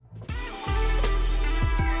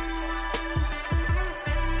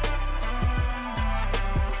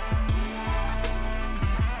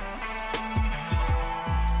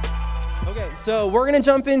So we're going to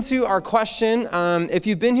jump into our question. If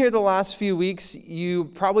you've been here the last few weeks, you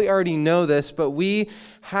probably already know this, but we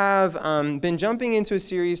have been jumping into a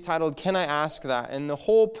series titled, Can I Ask That? And the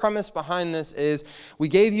whole premise behind this is we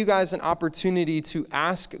gave you guys an opportunity to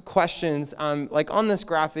ask questions. Like on this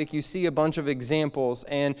graphic, you see a bunch of examples,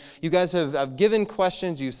 and you guys have given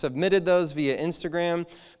questions. You submitted those via Instagram,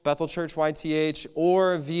 Bethel Church YTH,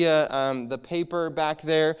 or via the paper back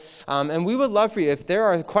there. And we would love for you, if there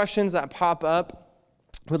are questions that pop up,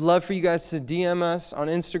 would love for you guys to DM us on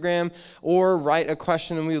Instagram or write a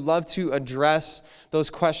question, and we would love to address those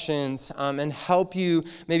questions and help you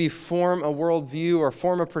maybe form a worldview or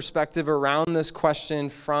form a perspective around this question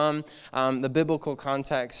from the biblical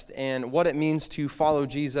context and what it means to follow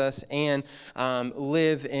Jesus and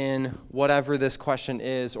live in whatever this question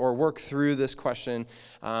is, or work through this question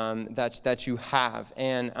that you have.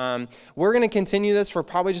 And we're going to continue this for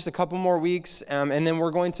probably just a couple more weeks, and then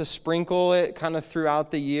we're going to sprinkle it kind of throughout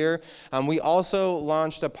the year. We also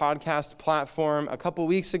launched a podcast platform a couple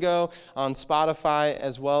weeks ago on Spotify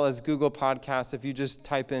as well as Google Podcasts. If you just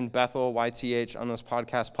type in Bethel YTH on those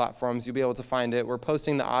podcast platforms, you'll be able to find it. We're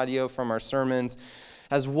posting the audio from our sermons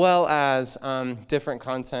as well as different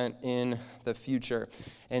content in the future.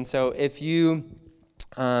 And so if you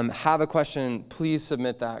have a question, please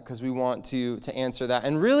submit that, because we want to answer that.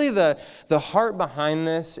 And really the heart behind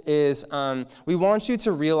this is we want you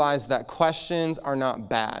to realize that questions are not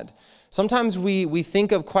bad. Sometimes we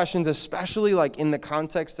think of questions, especially like in the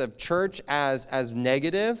context of church, as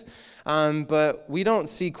negative, but we don't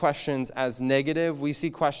see questions as negative. We see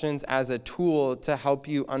questions as a tool to help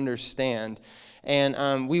you understand.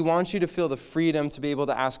 And we want you to feel the freedom to be able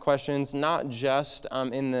to ask questions, not just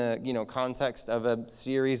in the context of a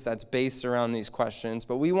series that's based around these questions,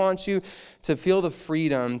 but we want you to feel the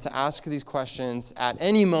freedom to ask these questions at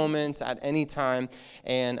any moment, at any time,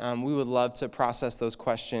 and we would love to process those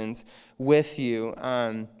questions with you.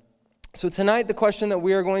 So tonight, the question that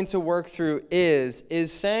we are going to work through is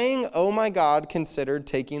saying, "Oh my God," considered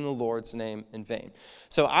taking the Lord's name in vain?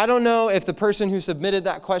 So I don't know if the person who submitted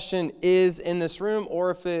that question is in this room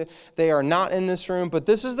or if they are not in this room, but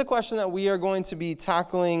this is the question that we are going to be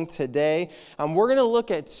tackling today. We're going to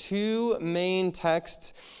look at two main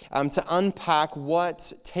texts to unpack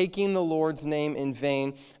what taking the Lord's name in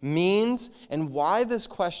vain means and why this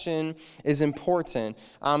question is important.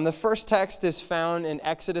 The first text is found in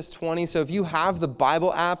Exodus 20. So if you have the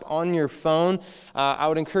Bible app on your phone, I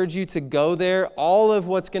would encourage you to go there. All of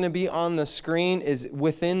what's going to be on the screen is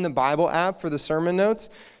within the Bible app for the sermon notes.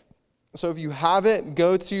 So if you have it,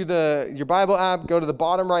 go to your Bible app, go to the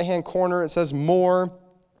bottom right-hand corner. It says More.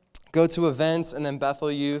 Go to Events, and then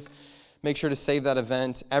Bethel Youth. Make sure to save that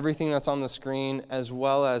event. Everything that's on the screen, as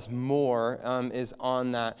well as more, is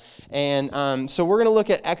on that. And so we're going to look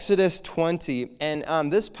at Exodus 20.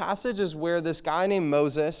 And this passage is where this guy named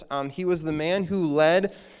Moses, he was the man who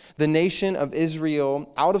led the nation of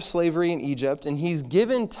Israel out of slavery in Egypt. And he's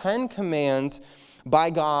given 10 commands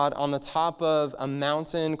by God on the top of a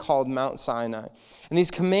mountain called Mount Sinai. And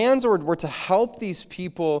these commands were to help these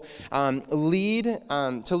people lead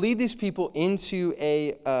these people into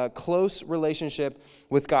a close relationship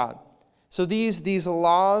with God. So these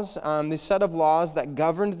laws, this set of laws that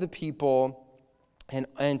governed the people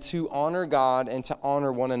and to honor God and to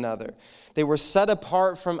honor one another. They were set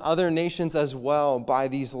apart from other nations as well by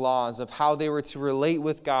these laws of how they were to relate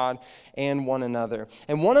with God and one another.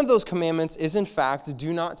 And one of those commandments is, in fact,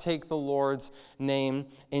 do not take the Lord's name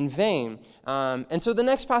in vain. And so the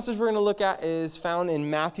next passage we're going to look at is found in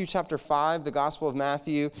Matthew chapter 5, the Gospel of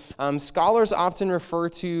Matthew. Scholars often refer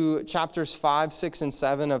to chapters 5, 6, and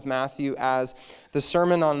 7 of Matthew as the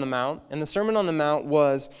Sermon on the Mount. And the Sermon on the Mount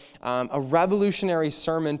was a revolutionary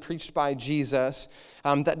sermon preached by Jesus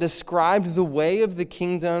that described the way of the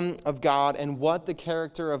kingdom of God and what the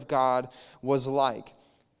character of God was like,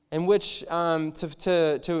 in which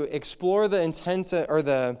to explore the intent or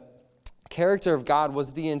the character of God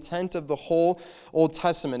was the intent of the whole Old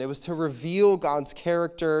Testament. It was to reveal God's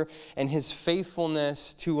character and his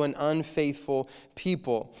faithfulness to an unfaithful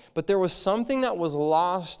people. But there was something that was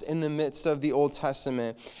lost in the midst of the Old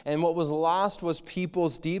Testament, and what was lost was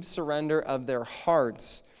people's deep surrender of their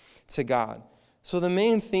hearts to God. So the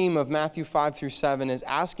main theme of Matthew 5 through 7 is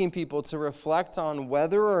asking people to reflect on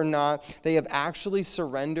whether or not they have actually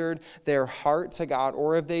surrendered their heart to God,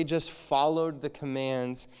 or if they just followed the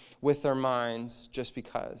commands with their minds just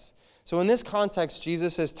because. So in this context,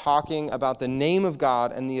 Jesus is talking about the name of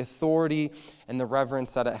God and the authority and the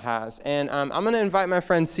reverence that it has. And I'm going to invite my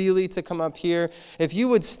friend Seeley to come up here. If you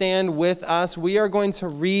would stand with us, we are going to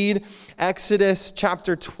read Exodus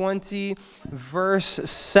chapter 20, verse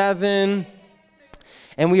 7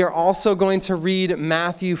 And we are also going to read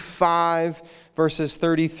Matthew 5, verses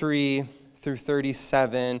 33 through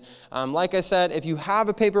 37. Like I said, if you have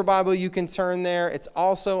a paper Bible, you can turn there. It's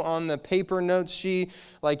also on the paper notes sheet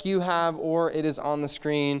like you have, or it is on the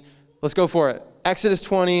screen. Let's go for it. Exodus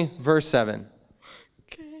 20, verse 7.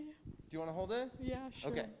 Okay. Do you want to hold it? Yeah,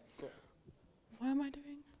 sure. Okay, cool. What am I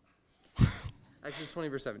doing? Exodus 20,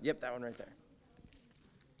 verse 7. Yep, that one right there.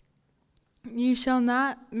 You shall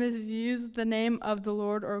not misuse the name of the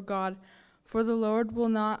Lord or God, for the Lord will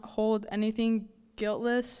not hold anything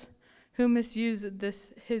guiltless who misuse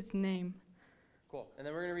his name. Cool. And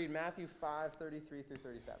then we're going to read Matthew 5, 33 through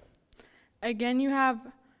 37. Again,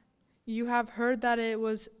 you have heard that it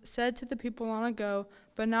was said to the people long ago,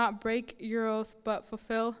 but not break your oath, but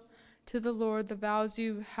fulfill to the Lord the vows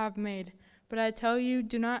you have made. But I tell you,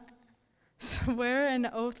 do not swear an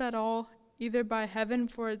oath at all, either by heaven,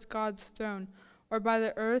 for it's God's throne, or by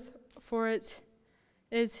the earth, for it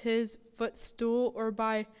is his footstool, or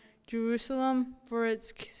by Jerusalem, for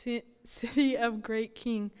its city of great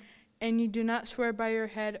king. And you do not swear by your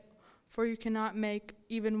head, for you cannot make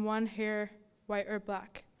even one hair white or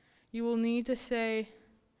black. You will need to say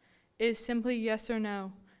is simply yes or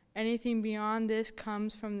no. Anything beyond this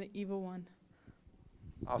comes from the evil one.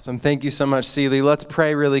 Awesome. Thank you so much, Celie. Let's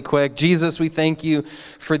pray really quick. Jesus, we thank you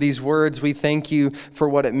for these words. We thank you for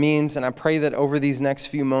what it means. And I pray that over these next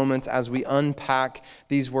few moments, as we unpack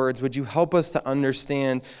these words, would you help us to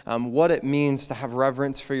understand what it means to have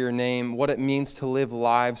reverence for your name, what it means to live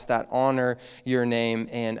lives that honor your name.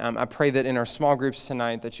 And I pray that in our small groups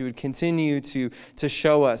tonight, that you would continue to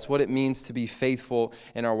show us what it means to be faithful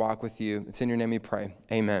in our walk with you. It's in your name we pray.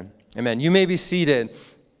 Amen. Amen. You may be seated.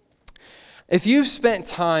 If you've spent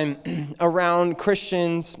time around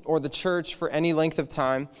Christians or the church for any length of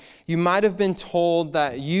time, you might have been told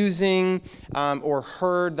that using or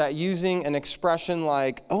heard that using an expression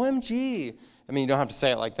like OMG, I mean, you don't have to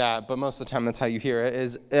say it like that, but most of the time that's how you hear it,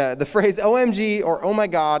 is the phrase OMG or oh my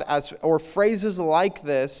God, or phrases like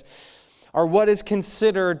this are what is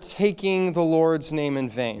considered taking the Lord's name in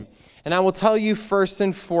vain. And I will tell you first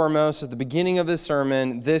and foremost at the beginning of this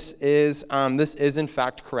sermon, this is in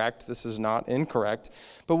fact correct. This is not incorrect.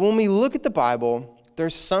 But when we look at the Bible,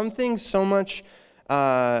 there's something so much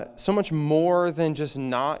more than just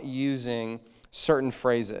not using certain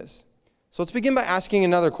phrases. So let's begin by asking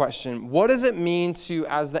another question. What does it mean to,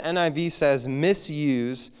 as the NIV says,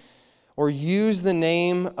 misuse or use the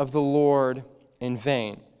name of the Lord in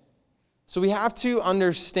vain? So we have to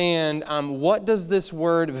understand what does this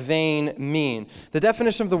word vain mean? The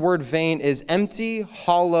definition of the word vain is empty,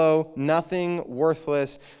 hollow, nothing,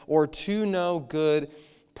 worthless, or to no good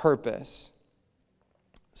purpose.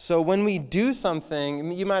 So when we do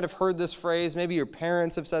something, you might have heard this phrase, maybe your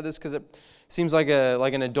parents have said this because it seems like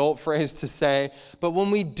an adult phrase to say, but when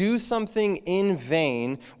we do something in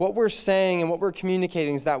vain, what we're saying and what we're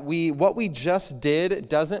communicating is that what we just did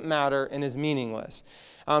doesn't matter and is meaningless.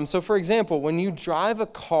 So for example, when you drive a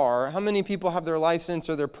car, how many people have their license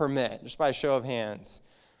or their permit? Just by a show of hands.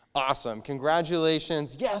 Awesome.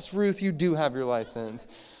 Congratulations. Yes, Ruth, you do have your license.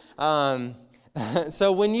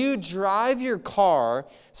 So when you drive your car,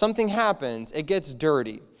 something happens. It gets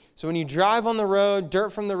dirty. So when you drive on the road,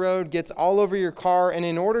 dirt from the road gets all over your car, and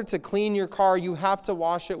in order to clean your car, you have to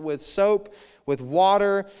wash it with soap, with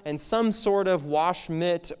water, and some sort of wash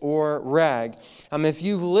mitt or rag. If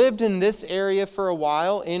you've lived in this area for a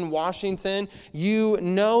while in Washington, you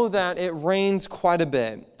know that it rains quite a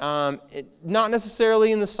bit. Not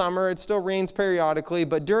necessarily in the summer, it still rains periodically,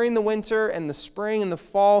 but during the winter and the spring and the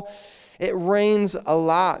fall, it rains a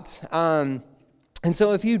lot. And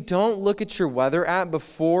so if you don't look at your weather app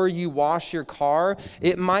before you wash your car,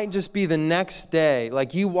 it might just be the next day.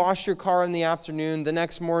 Like you wash your car in the afternoon, the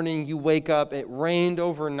next morning you wake up, it rained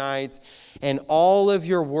overnight, and all of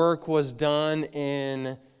your work was done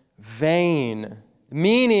in vain.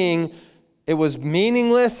 Meaning it was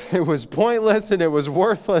meaningless, it was pointless, and it was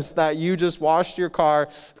worthless that you just washed your car.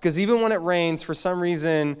 Because even when it rains, for some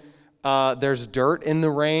reason, there's dirt in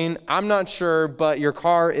the rain. I'm not sure, but your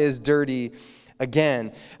car is dirty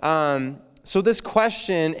again. So this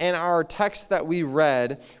question and our text that we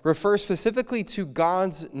read refers specifically to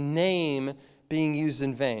God's name being used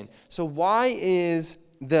in vain. So why is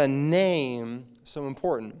the name so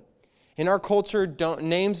important? In our culture,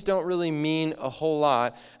 names don't really mean a whole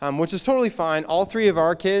lot, which is totally fine. All three of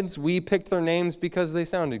our kids, we picked their names because they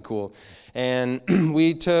sounded cool. And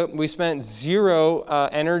we spent zero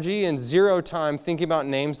energy and zero time thinking about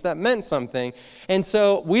names that meant something. And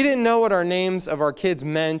so we didn't know what our names of our kids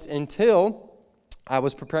meant until I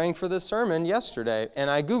was preparing for this sermon yesterday,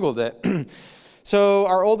 and I Googled it. So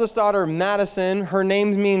our oldest daughter, Madison, her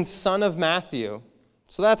name means son of Matthew.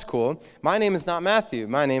 So that's cool. My name is not Matthew.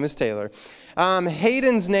 My name is Taylor.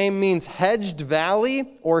 Hayden's name means hedged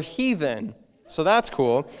valley or heathen. So that's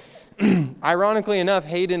cool. Ironically enough,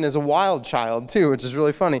 Hayden is a wild child too, which is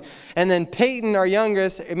really funny. And then Peyton, our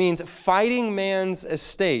youngest, it means fighting man's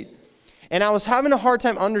estate. And I was having a hard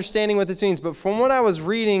time understanding what this means, but from what I was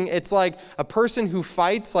reading, it's like a person who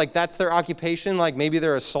fights, like that's their occupation, like maybe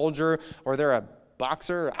they're a soldier or they're a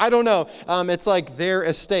boxer. I don't know. It's like their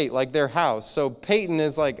estate, like their house. So Peyton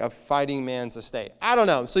is like a fighting man's estate. I don't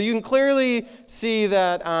know. So you can clearly see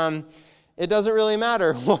that it doesn't really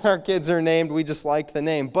matter what our kids are named. We just like the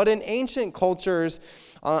name. But in ancient cultures,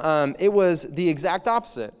 it was the exact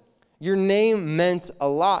opposite. Your name meant a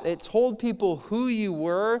lot. It told people who you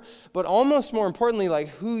were, but almost more importantly, like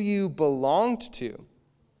who you belonged to.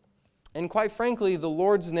 And quite frankly, the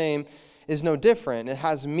Lord's name is no different. It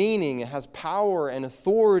has meaning, it has power and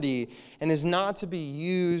authority, and is not to be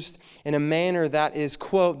used in a manner that is,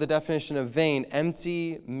 quote, the definition of vain,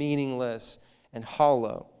 empty, meaningless, and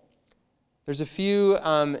hollow. There's a few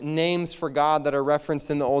names for God that are referenced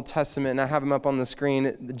in the Old Testament, and I have them up on the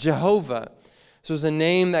screen. Jehovah. So it's a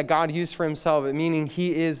name that God used for himself, meaning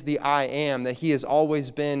he is the I am, that he has always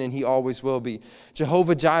been and he always will be.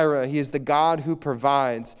 Jehovah Jireh, he is the God who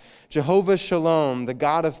provides. Jehovah Shalom, the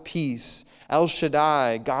God of peace. El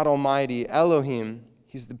Shaddai, God Almighty. Elohim,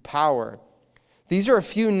 he's the power. These are a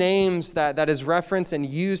few names that is referenced and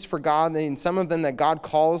used for God, and some of them that God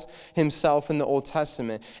calls himself in the Old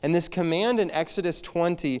Testament. And this command in Exodus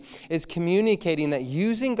 20 is communicating that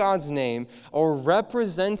using God's name or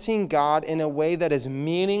representing God in a way that is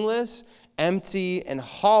meaningless, empty, and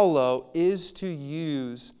hollow is to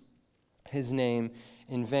use his name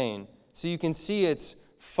in vain. So you can see it's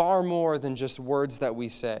far more than just words that we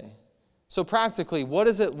say. So practically, what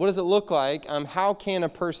does it look like? How can a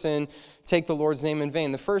person take the Lord's name in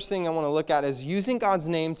vain? The first thing I want to look at is using God's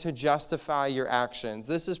name to justify your actions.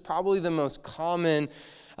 This is probably the most common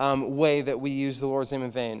way that we use the Lord's name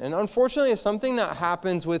in vain. And unfortunately, it's something that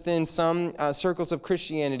happens within some circles of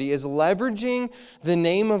Christianity, is leveraging the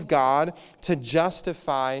name of God to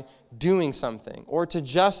justify doing something, or to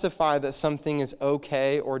justify that something is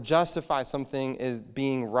okay, or justify something is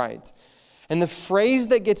being right. And the phrase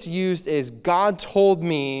that gets used is, God told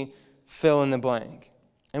me, fill in the blank.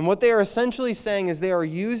 And what they are essentially saying is they are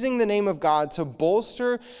using the name of God to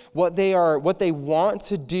bolster what they want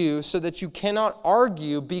to do, so that you cannot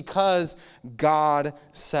argue because God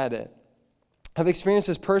said it. I've experienced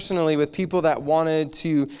this personally with people that wanted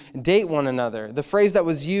to date one another. The phrase that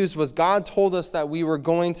was used was, God told us that we were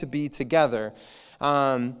going to be together.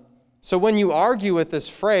 So when you argue with this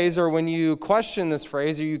phrase, or when you question this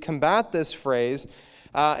phrase, or you combat this phrase,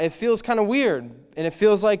 it feels kind of weird. And it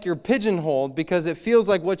feels like you're pigeonholed, because it feels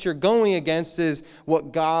like what you're going against is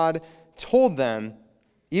what God told them.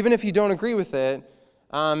 Even if you don't agree with it,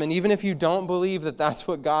 and even if you don't believe that that's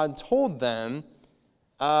what God told them,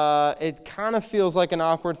 it kind of feels like an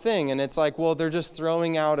awkward thing. And it's like, well, they're just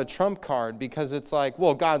throwing out a trump card, because it's like,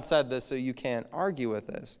 well, God said this, so you can't argue with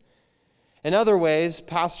this. In other ways,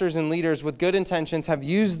 pastors and leaders with good intentions have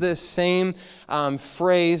used this same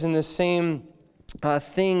phrase and the same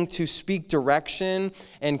thing to speak direction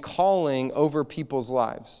and calling over people's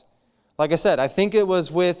lives. Like I said, I think it was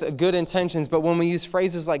with good intentions, but when we use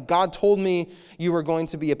phrases like, God told me you were going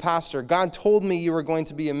to be a pastor, God told me you were going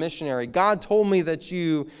to be a missionary, God told me that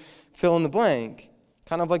you fill in the blank.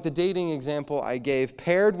 Kind of like the dating example I gave,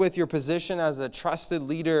 paired with your position as a trusted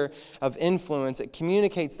leader of influence, it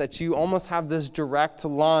communicates that you almost have this direct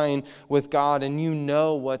line with God, and you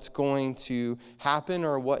know what's going to happen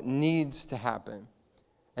or what needs to happen.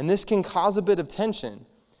 And this can cause a bit of tension.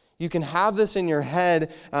 You can have this in your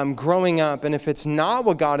head growing up, and if it's not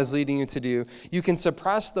what God is leading you to do, you can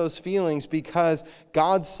suppress those feelings because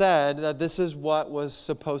God said that this is what was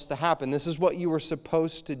supposed to happen. This is what you were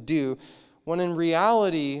supposed to do. When in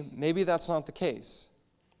reality, maybe that's not the case.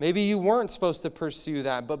 Maybe you weren't supposed to pursue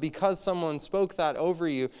that, but because someone spoke that over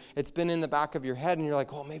you, it's been in the back of your head, and you're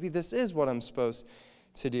like, well, maybe this is what I'm supposed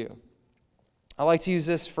to do. I like to use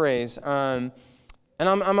this phrase, and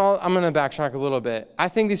I'm going to backtrack a little bit. I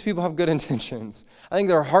think these people have good intentions. I think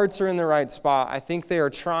their hearts are in the right spot. I think they are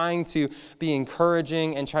trying to be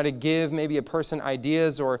encouraging and try to give maybe a person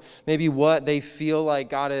ideas or maybe what they feel like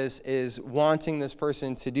God is wanting this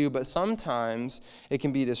person to do. But sometimes it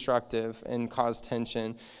can be destructive and cause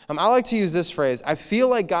tension. I like to use this phrase. I feel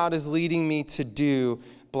like God is leading me to do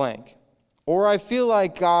blank. Or I feel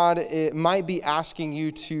like God might be asking you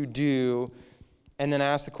to do, and then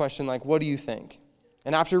ask the question like, what do you think?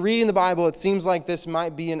 And after reading the Bible, it seems like this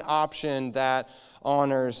might be an option that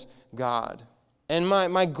honors God. And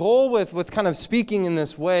my goal with kind of speaking in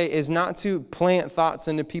this way is not to plant thoughts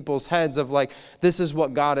into people's heads of like, this is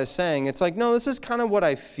what God is saying. It's like, no, this is kind of what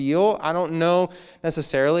I feel. I don't know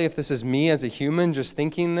necessarily if this is me as a human just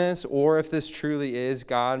thinking this, or if this truly is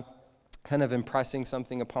God kind of impressing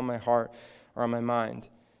something upon my heart or on my mind.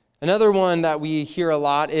 Another one that we hear a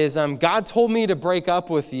lot is, God told me to break up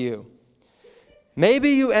with you. Maybe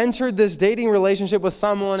you entered this dating relationship with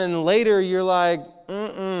someone and later you're like,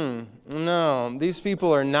 no, these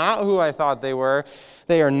people are not who I thought they were.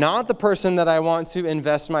 They are not the person that I want to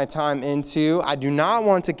invest my time into. I do not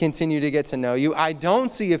want to continue to get to know you. I don't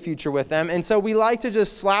see a future with them. And so we like to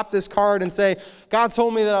just slap this card and say, God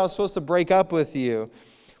told me that I was supposed to break up with you.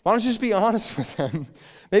 Why don't you just be honest with them?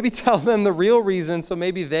 Maybe tell them the real reason so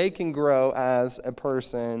maybe they can grow as a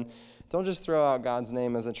person. Don't just throw out God's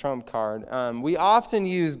name as a trump card. We often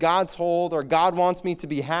use God told or God wants me to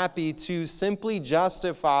be happy to simply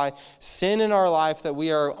justify sin in our life that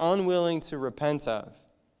we are unwilling to repent of.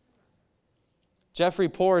 Jeffrey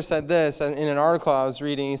Poor said this in an article I was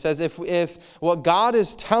reading. He says, if what God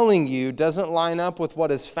is telling you doesn't line up with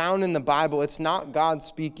what is found in the Bible, it's not God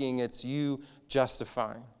speaking, it's you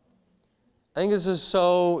justifying. I think this is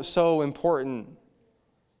so important.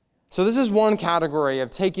 So this is one category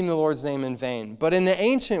of taking the Lord's name in vain. But in the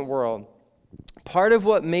ancient world, part of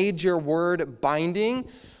what made your word binding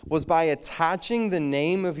was by attaching the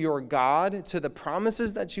name of your God to the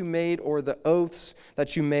promises that you made or the oaths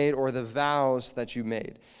that you made or the vows that you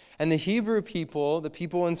made. And the Hebrew people, the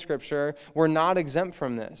people in Scripture, were not exempt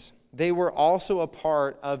from this. They were also a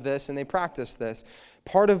part of this and they practiced this.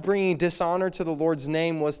 Part of bringing dishonor to the Lord's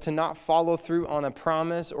name was to not follow through on a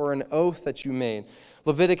promise or an oath that you made.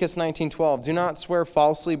 Leviticus 19:12, do not swear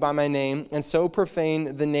falsely by my name and so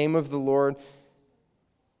profane the name of the Lord,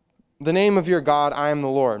 the name of your God, I am the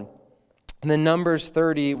Lord. And then Numbers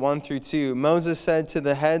 30:1-2, Moses said to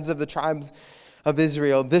the heads of the tribes of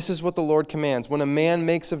Israel, this is what the Lord commands. When a man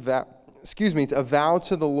makes a vow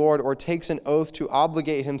to the Lord or takes an oath to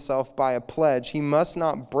obligate himself by a pledge, he must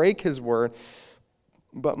not break his word,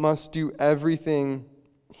 but must do everything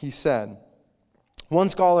he said. One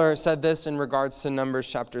scholar said this in regards to Numbers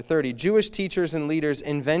chapter 30. Jewish teachers and leaders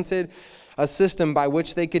invented a system by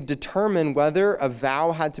which they could determine whether a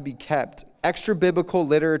vow had to be kept. Extra-biblical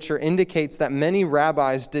literature indicates that many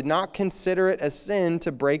rabbis did not consider it a sin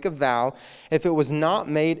to break a vow if it was not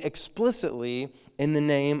made explicitly in the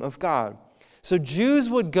name of God. So Jews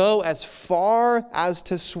would go as far as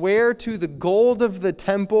to swear to the gold of the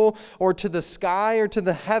temple or to the sky or to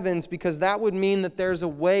the heavens because that would mean that there's a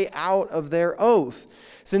way out of their oath.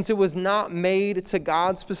 Since it was not made to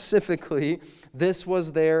God specifically, this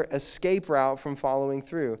was their escape route from following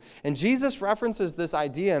through. And Jesus references this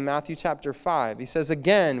idea in Matthew chapter 5. He says,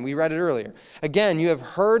 again, we read it earlier, again, you have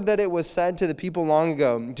heard that it was said to the people long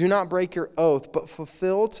ago, do not break your oath, but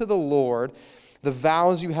fulfill to the Lord the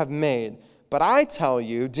vows you have made. But I tell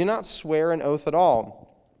you, do not swear an oath at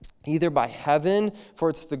all, either by heaven, for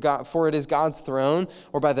it is God's throne,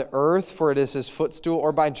 or by the earth, for it is his footstool,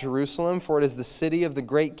 or by Jerusalem, for it is the city of the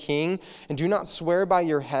great king. And do not swear by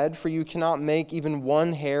your head, for you cannot make even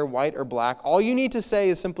one hair white or black. All you need to say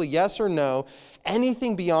is simply yes or no.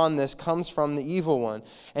 Anything beyond this comes from the evil one.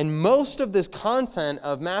 And most of this content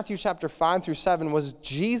of Matthew chapter 5-7 was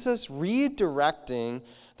Jesus redirecting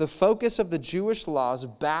the focus of the Jewish laws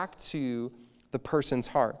back to the person's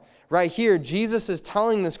heart. Right here, Jesus is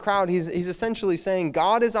telling this crowd, he's essentially saying,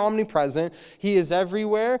 God is omnipresent. He is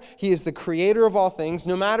everywhere. He is the creator of all things.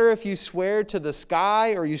 No matter if you swear to the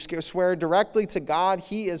sky or you swear directly to God,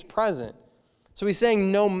 he is present. So he's saying,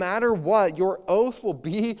 no matter what, your oath will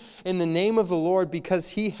be in the name of the Lord because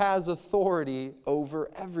he has authority over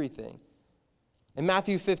everything. In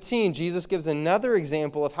Matthew 15, Jesus gives another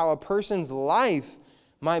example of how a person's life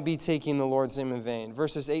might be taking the Lord's name in vain.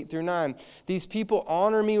 Verses 8-9, these people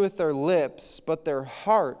honor me with their lips, but their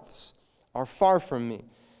hearts are far from me.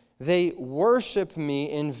 They worship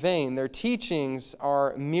me in vain. Their teachings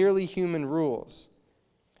are merely human rules.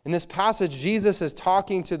 In this passage, Jesus is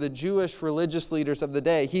talking to the Jewish religious leaders of the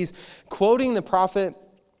day. He's quoting the prophet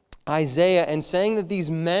Isaiah and saying that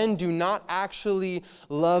these men do not actually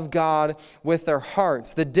love God with their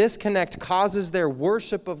hearts. The disconnect causes their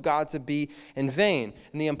worship of God to be in vain.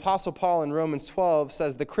 And the Apostle Paul in Romans 12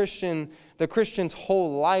 says the Christian's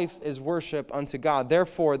whole life is worship unto God.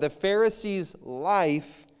 Therefore, the Pharisees'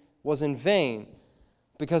 life was in vain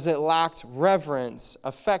because it lacked reverence,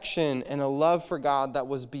 affection, and a love for God that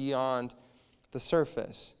was beyond the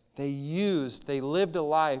surface. They lived a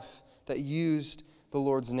life that used the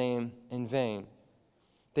Lord's name in vain.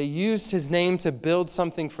 They used his name to build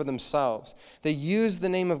something for themselves. They used the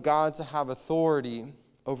name of God to have authority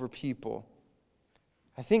over people.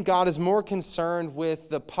 I think God is more concerned with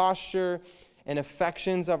the posture and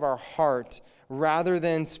affections of our heart rather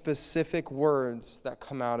than specific words that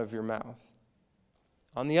come out of your mouth.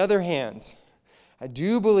 On the other hand, I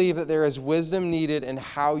do believe that there is wisdom needed in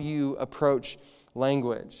how you approach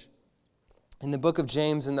language. In the book of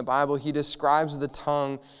James in the Bible, he describes the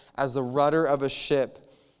tongue as the rudder of a ship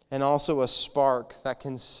and also a spark that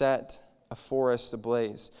can set a forest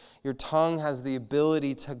ablaze. Your tongue has the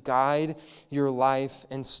ability to guide your life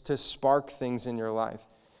and to spark things in your life.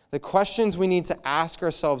 The questions we need to ask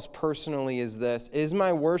ourselves personally is this: is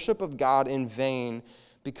my worship of God in vain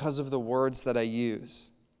because of the words that I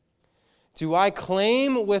use? Do I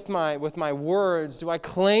claim with my words, do I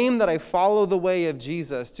claim that I follow the way of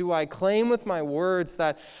Jesus? Do I claim with my words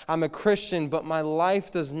that I'm a Christian, but my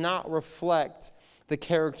life does not reflect the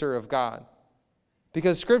character of God?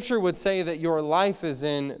 Because Scripture would say that your life is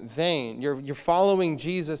in vain. You're following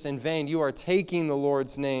Jesus in vain. You are taking the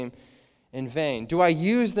Lord's name in vain. Do I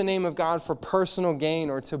use the name of God for personal gain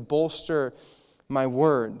or to bolster my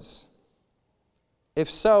words? If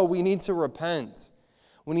so, we need to repent.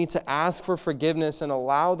 We need to ask for forgiveness and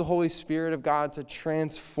allow the Holy Spirit of God to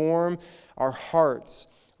transform our hearts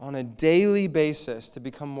on a daily basis to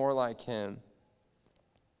become more like Him.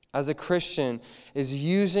 As a Christian, is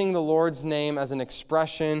using the Lord's name as an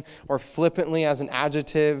expression or flippantly as an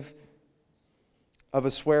adjective of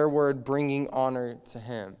a swear word bringing honor to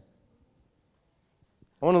Him?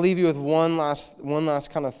 I want to leave you with one last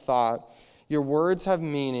kind of thought. Your words have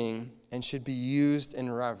meaning and should be used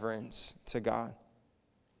in reverence to God.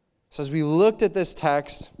 So as we looked at this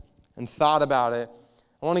text and thought about it,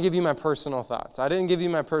 I want to give you my personal thoughts. I didn't give you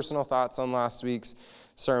my personal thoughts on last week's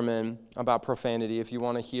sermon about profanity. If you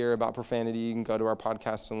want to hear about profanity, you can go to our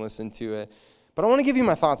podcast and listen to it. But I want to give you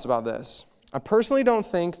my thoughts about this. I personally don't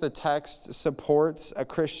think the text supports a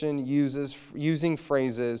Christian using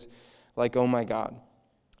phrases like, "oh my God."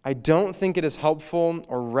 I don't think it is helpful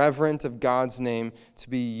or reverent of God's name to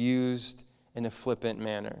be used in a flippant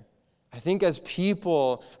manner. I think as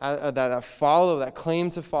people that claim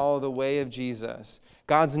to follow the way of Jesus,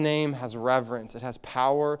 God's name has reverence, it has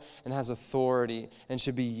power, and has authority, and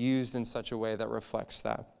should be used in such a way that reflects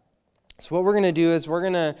that. So what we're going to do is we're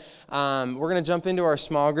going to jump into our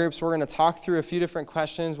small groups. We're going to talk through a few different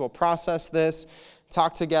questions. We'll process this,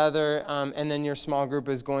 talk together, and then your small group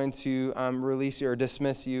is going to release you or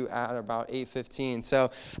dismiss you at about 8:15.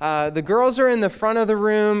 So the girls are in the front of the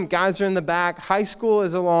room, guys are in the back. High school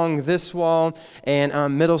is along this wall,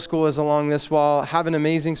 and middle school is along this wall. Have an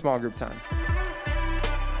amazing small group time.